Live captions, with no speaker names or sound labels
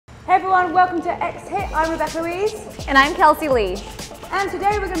everyone, welcome to XHIT. I'm Rebecca-Louise. And I'm Kelsey Lee. And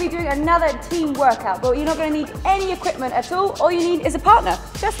today we're going to be doing another team workout, but you're not going to need any equipment at all you need is a partner.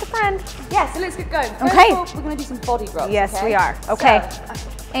 Just a friend. Yeah, so let's get going. First Okay. of all, we're going to do some body drops. Yes, okay? we are. Okay. So,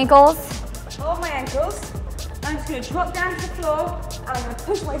 Ankles. hold my ankles. I'm just going to drop down to the floor and I'm going to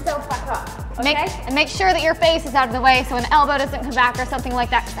push myself back up. Okay? Make sure that your face is out of the way so an elbow doesn't come back or something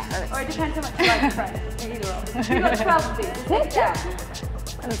like that, because that hurts. Or it depends how much you like your friend. Either or. You've got 12 of these. Just take it down.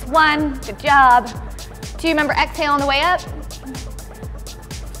 And it's 1, good job. 2, remember exhale on the way up.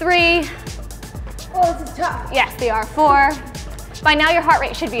 3. Oh, this is tough. Yes, they are. 4. By now your heart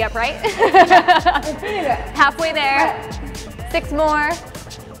rate should be up, right? I'm feeling it. Halfway there. 6 more.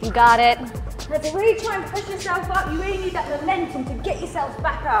 You got it. But to really try and push yourself up, you really need that momentum to get yourself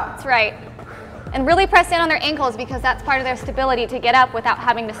back up. That's right. And really press in on their ankles because that's part of their stability to get up without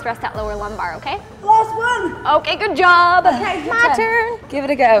having to stress that lower lumbar, okay? Last one. Okay, good job. Okay, my turn. Give it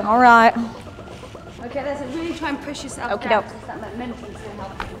a go. All right. Okay, that's it. Really try and push yourself Okie down. doke. So that momentum's going to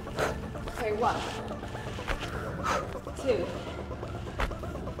help you. Okay, 1, 2.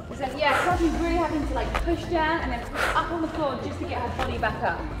 So yeah, Kelsey's really having to like push down and then push up on the floor just to get her body back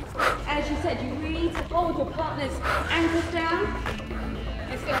up. And as you said, you really need to hold your partner's ankles down.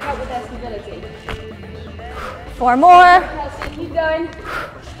 It's going to help with their stability. 4 more. Kelsey, keep going.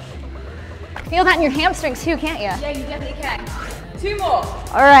 Feel that in your hamstrings too, can't you? Yeah, you definitely can. 2 more.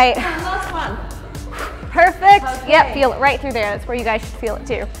 All right. And last one. Perfect. Okay. Yep, feel it right through there. That's where you guys should feel it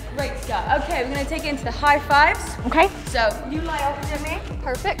too. Great start. Okay, we're going to take it into the high fives. Okay. So you lie opposite me.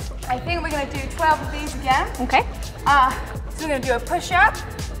 Perfect. I think we're going to do 12 of these again. Okay. So we're going to do a push up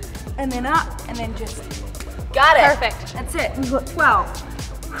and then up and then just got it. Perfect. That's it. We've got 12.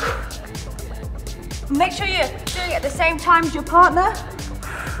 Make sure you're doing it at the same time as your partner.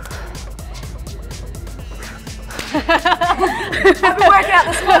 I've been working out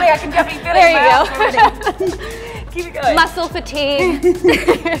this morning. I can definitely feel it. There you go. Keep it going. Muscle fatigue.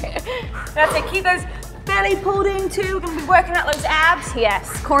 That's it. Keep those belly pulled in too. We're going to be working out those abs. Yes.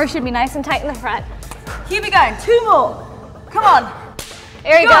 Core should be nice and tight in the front. Keep it going. 2 more. Come on.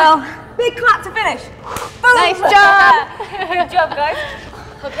 There you go. Big clap to finish. Boom. Nice job. Good job, guys.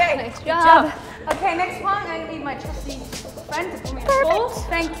 Okay. Nice Good job. Okay, next one. I'm going to need my trusty friend to put me on the ball.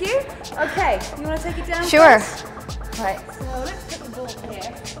 Thank you. Okay. You want to take it down? Sure. First? Right. So let's put the ball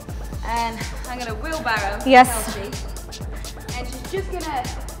here. And I'm going to wheelbarrow Yes. Kelsey. And she's just going to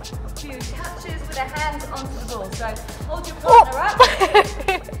do touches with her hands onto the ball. So hold your partner up.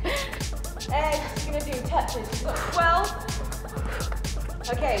 And she's going to do touches. She's got 12.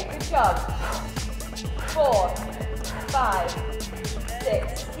 Okay, good job. 4, 5,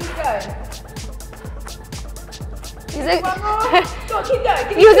 6. Keep going. One more. Go on, keep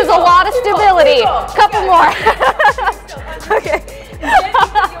going. Uses a lot of stability. Couple more. Okay.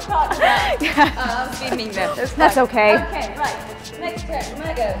 Your partner now. I was being mean there. That's okay. Okay, right. Next turn. I'm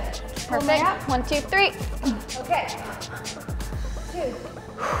gonna go. Perfect. 1, 2, 3. Okay. 2.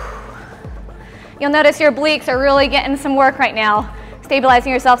 You'll notice your obliques are really getting some work right now.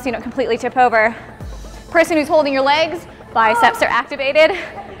 Stabilizing yourself so you don't completely tip over. Person who's holding your legs, biceps are activated.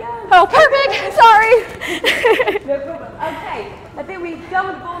 Oh, perfect. Sorry. No problem. Okay. I think we've done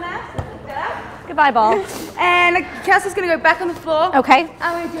with the ball now. So let's get that out. Goodbye, ball. And Kelsey's going to go back on the floor. Okay.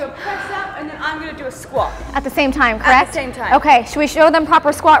 I'm going to do a press up and then I'm going to do a squat. At the same time, correct? At the same time. Okay. Should we show them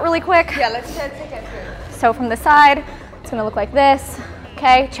proper squat really quick? Yeah, let's take it through. So from the side, it's going to look like this.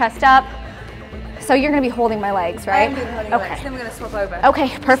 Okay. Chest up. So you're going to be holding my legs, right? I'm going to be holding okay. legs. Then we're going to swap over. Okay.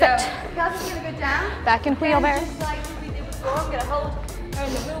 Perfect. So Kelsey's going to go down. Back in wheelbarrow. Just like we did before, I'm going to hold her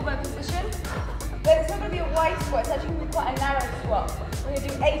in the wheelbarrow position. But it's not going to be a wide squat, it's actually going to be quite a narrow squat. We're going to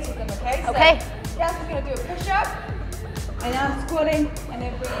do 8 of them, okay? Okay. So Kelsey's going to do a push-up, and I'm squatting, and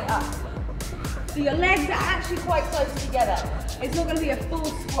then bring it up. So your legs are actually quite close together. It's not going to be a full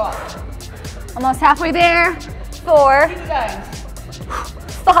squat. Almost halfway there. 4. Keep it going.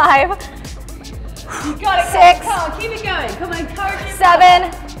 5. You got it, 6. Come on, keep it going. Come on, encourage yourself.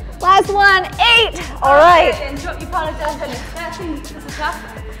 7. Last one. 8. All right. And drop your partner down. This is tough.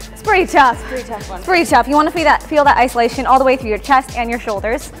 It's pretty tough. Pretty tough one. It's pretty tough. You want to feel that isolation all the way through your chest and your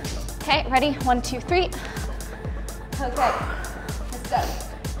shoulders. Okay, ready? 1, 2, 3. Okay, let's go.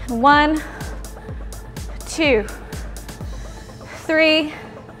 1, 2, 3,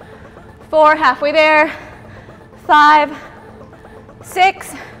 4. Halfway there. 5,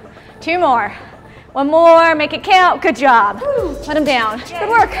 6. 2 more. 1 more. Make it count. Good job. Woo. Let him down. Yeah, good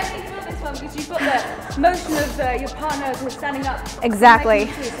work. You definitely feel this one because you've got the motion of your partner who's standing up. Exactly.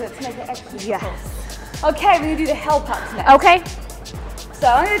 So let's make it extra. Yes. Okay, we're going to do the help ups now. Okay. So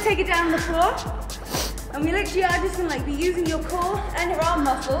I'm going to take it down on the floor. And we literally are just gonna like be using your core and your arm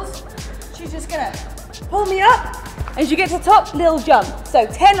muscles. She's just gonna pull me up. As you get to the top, little jump. So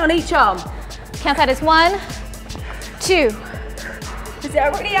 10 on each arm. Count that as 1, 2. Because I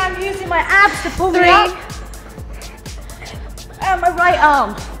really am using my abs to pull me up. 3. And my right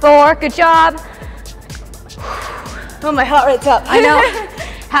arm. 4, good job. Oh, my heart rate's up. I know.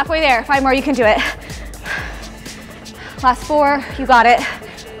 Halfway there, 5 more, you can do it. Last 4, you got it.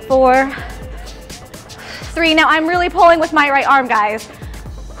 4, 3. Now I'm really pulling with my right arm, guys.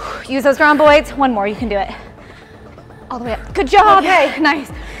 Use those rhomboids. 1 more, you can do it. All the way up. Good job. Okay.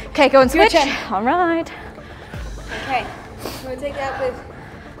 Nice. Okay, go and switch. Switch. All right. Okay. So we'll take that with,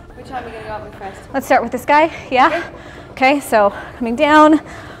 which arm are we going to go up with first? Let's start with this guy. Yeah? Okay, so coming down.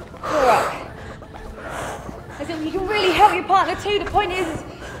 Pull up. I think you can really help your partner too. The point is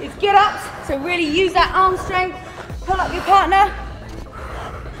get ups. So really use that arm strength. Pull up your partner.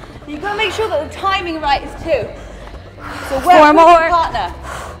 You've got to make sure that the timing right is too. So work 4 with more. your partner.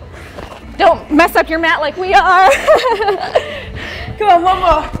 Don't mess up your mat like we are. Come on, 1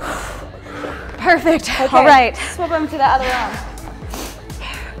 more. Perfect. Okay. All right. Swap over to that other arm.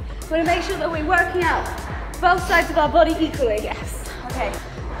 We want to make sure that we're working out both sides of our body equally. Yes. Okay.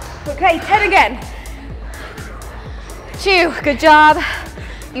 Okay, 10 again. 2, good job.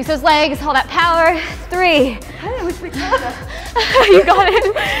 Use those legs, all that power. 3. I don't know which way to go. You got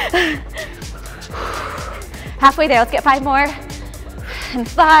it. Halfway there, let's get 5 more. And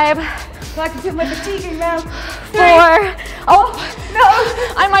 5. So I can do my fatiguing round. 4. Oh, no,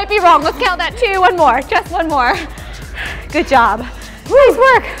 I might be wrong. Let's count that 2. 1 more, just 1 more. Good job. Nice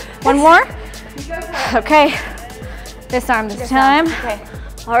work. 1 more. Okay. This arm this time. Okay.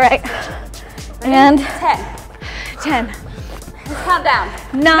 All right. Ready? And 10. 10. Let's count down.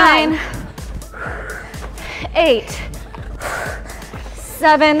 9. 8.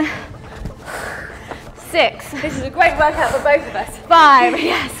 7. 6. This is a great workout for both of us. 5.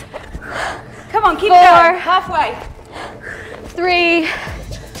 Yes. Come on, keep 4. going. Halfway. 3.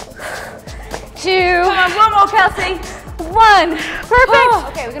 2. Come on, 1 more, Kelsey. 1. Perfect.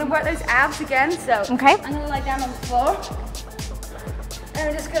 Okay, we're going to work those abs again. So Okay. I'm going to lie down on the floor. And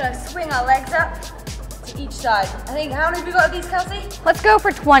we're just going to swing our legs up to each side. I think, how many have we got of these, Kelsey? Let's go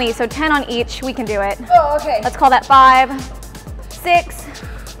for 20, so 10 on each. We can do it. Oh, okay. Let's call that 5, 6,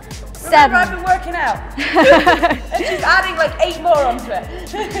 7. Remember, I've been working out. And she's adding like 8 more onto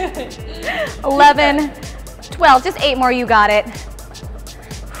it. 11, 12. Just 8 more. You got it.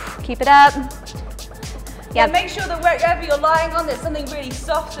 Keep it up. Yeah. Make sure that wherever you're lying on, there's something really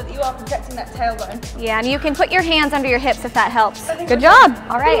soft so that you are protecting that tailbone. Yeah, and you can put your hands under your hips if that helps. I think Good we're job. done.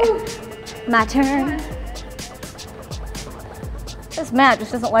 All right. Woo. My turn. This mat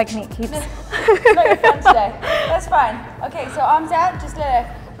just doesn't like me. It keeps. Not your fun today. That's fine. Okay, so arms out. Just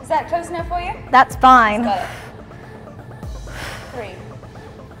is that close enough for you? That's fine. Got it. 3,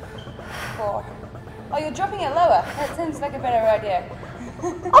 4. Oh, you're dropping it lower. That sounds like a better idea.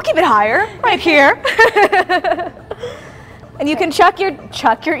 I'll keep it higher, right here. And you can chuck your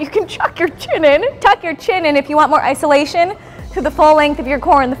chin in. Tuck your chin in if you want more isolation to the full length of your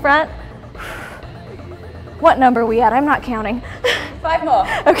core in the front. What number are we at? I'm not counting. 5 more.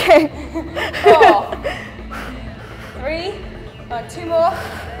 Okay. 4, 3, 2 more,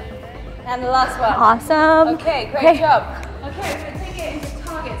 and the last one. Awesome. Okay, great job. Okay, we're going to take it into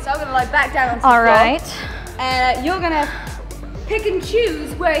target. So I'm going to lie back down onto the floor. All right. And you're going to pick and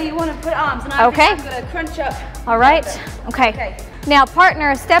choose where you want to put arms. And I'm going to crunch up. All right. Okay. Now,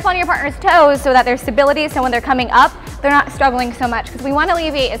 partner, step on your partner's toes so that there's stability. So when they're coming up, they're not struggling so much because we want to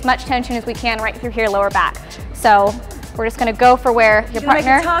alleviate as much tension as we can right through here, lower back. So we're just going to go for where your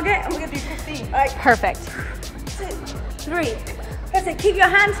partner. Make a target, and we're going to do 15. All right. Perfect. 2, 3. That's it. Keep your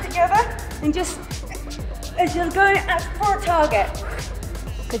hands together and just as you're going for a target.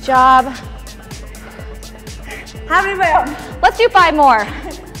 Good job. How many more? Let's do 5 more.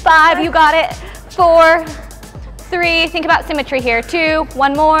 5, you got it. 4, 3, think about symmetry here. 2,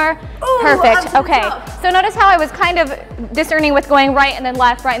 1 more. Ooh, perfect. Okay. So notice how I was kind of discerning with going right and then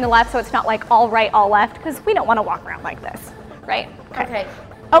left, right and then left, so it's not like all right, all left, because we don't want to walk around like this, right? Okay.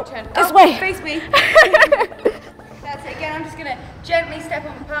 Oh, this way. Face me. That's it. Again, I'm just gonna gently step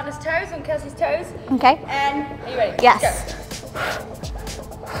on my partner's toes, on Kelsey's toes. Okay. And are you ready? Yes. Let's go.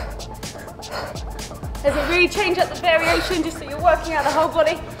 Does it really change up the variation just so you're working out the whole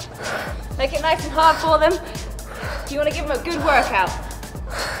body? Make it nice and hard for them. You want to give them a good workout.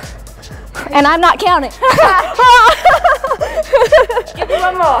 And I'm not counting. Give me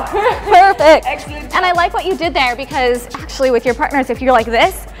 1 more. Perfect. Excellent. And I like what you did there because actually with your partners, if you're like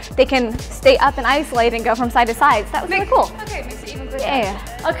this, they can stay up and isolate and go from side to side. So that was really cool. Okay, makes it even better. Yeah.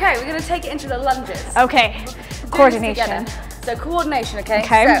 Okay, we're gonna take it into the lunges. Okay, coordination. So coordination, okay?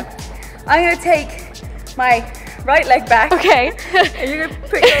 Okay. So I'm gonna take my right leg back. Okay. And you're gonna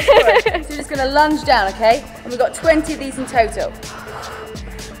put yours forward. So you're just gonna lunge down, okay? And we've got 20 of these in total.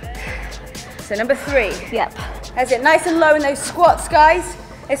 So number 3. Yep. That's it, nice and low in those squats, guys.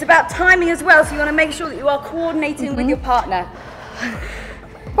 It's about timing as well, so you wanna make sure that you are coordinating with your partner.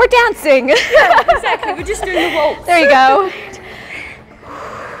 We're dancing. Yeah, exactly, we're just doing the waltz. There you go.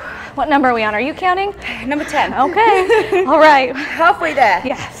 What number are we on? Are you counting? Number 10. Okay. All right. Halfway there.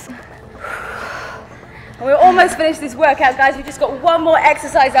 Yes. And we're almost finished this workout, guys. We've just got one more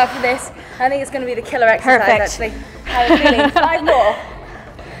exercise after this. I think it's going to be the killer exercise, actually. How are you feeling? 5 more.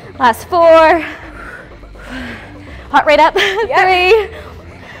 Last 4. Heart rate up. Yep.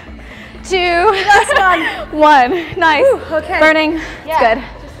 3, 2, last 1. Nice. Ooh, okay. Burning. Yeah. Good.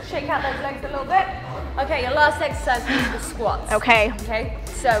 Just shake out those legs a little bit. Okay, your last exercise is the squats. Okay. Okay,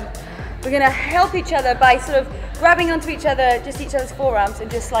 so we're going to help each other by sort of grabbing onto each other, just each other's forearms,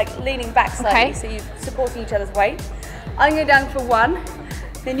 and just like leaning back slightly, so you're supporting each other's weight. I'm going to go down for 1,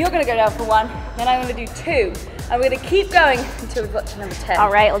 then you're going to go down for 1, then I'm going to do 2. And we're going to keep going until we've got to number 10.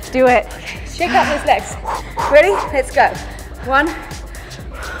 All right, let's do it. Okay, shake out those legs. Ready? Let's go. 1.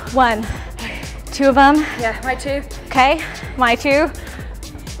 1. 2 of them. Yeah, my 2. Okay, my 2.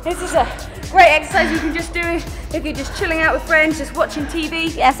 This is a great exercise you can just do if you're just chilling out with friends, just watching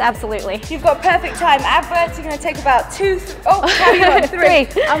TV. Yes, absolutely. You've got perfect time. Adverts are going to take about 2, carry on,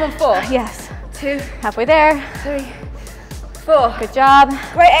 3. I'm on 4. Yes. 2. Halfway there. 3. 4. Good job.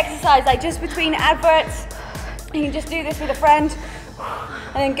 Great exercise, like just between adverts. You can just do this with a friend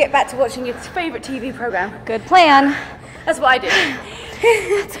and then get back to watching your favorite TV program. Good plan. That's what I do.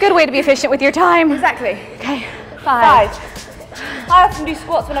 It's a good way to be efficient with your time. Exactly. Okay. 5. I often do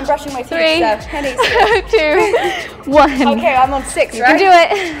squats when I'm brushing my teeth, 3, so any 2, 1. Okay, I'm on 6, You right? can do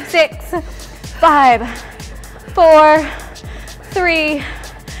it. 6, 5, 4, 3,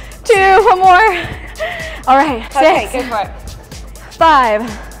 2. One more. All right. 6. Okay, go for it. 5.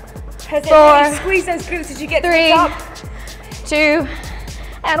 4. Squeeze those glutes as you get 3, to the top. 2,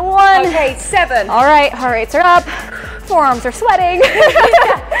 and 1. Okay, 7. All right, heart rates are up. Forearms are sweating. Be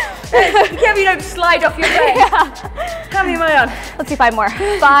careful you don't slide off your leg. Yeah. How many am I on? Let's do 5 more.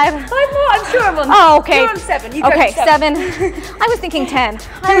 5. 5 more? I'm sure I'm on. Oh, okay. You're on 7. You go Okay, for 7. 7. I was thinking 10.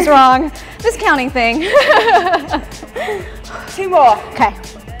 I was wrong. This counting thing. 2 more. Okay.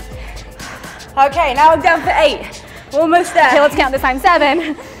 Okay, now I'm down for 8. Almost there. Okay, let's count this time.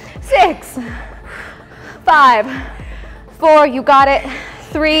 7, 6, 5, 4. You got it.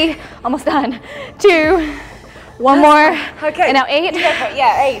 3. Almost done. 2. One more. Okay. And now 8.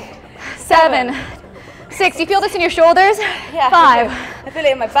 Yeah, 8. 7, 6. You feel this in your shoulders? Yeah. 5. I feel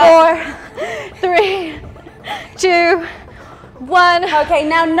it in my back. 4, 3, 2, 1. Okay,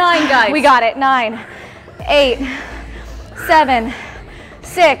 now 9, guys. We got it. 9, 8, 7,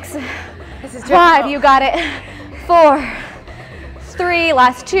 6, This is 5. You got it. 4, 3.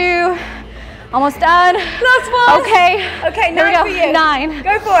 Last 2. Almost done. Last 1. Okay. Okay, Here we 9 go. for you. 9.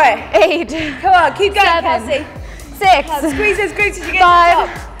 Go for it. 8. Come on, keep going, 7, Kelsey. 6. Squeeze those glutes as you get 5,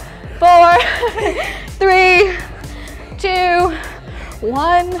 to the top. 4, 3, 2,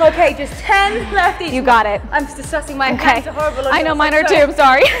 1. Okay, just 10 left each. You got it. I'm just discussing my Okay. hands are horrible. I know mine are too. I'm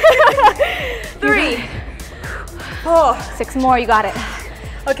sorry. 3, 4. 6 more. You got it.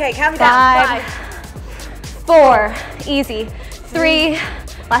 Okay, count me down. 5, 4. Easy. 3.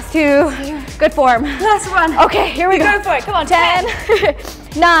 Last 2. Good form. Last 1. Okay, here we go. Go for it. Come on. 10,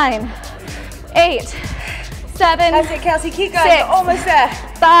 9, 8, 7. That's it, Kelsey. Keep going. 6. You're almost there.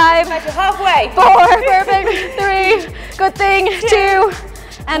 5. Right, you're halfway. 4. Perfect. 3. Good thing. 2.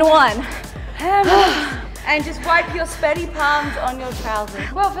 And 1. And just wipe your sweaty palms on your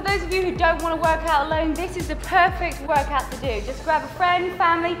trousers. Well, for those of you who don't want to work out alone, this is the perfect workout to do. Just grab a friend,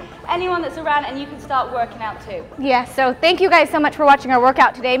 family, anyone that's around, and you can start working out too. Yeah, so thank you guys so much for watching our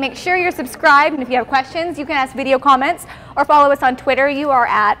workout today. Make sure you're subscribed, and if you have questions, you can ask video comments or follow us on Twitter. You are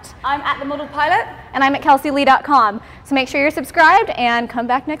at... I'm at The Model Pilot. And I'm at KelseyLee.com. So make sure you're subscribed and come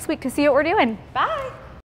back next week to see what we're doing. Bye.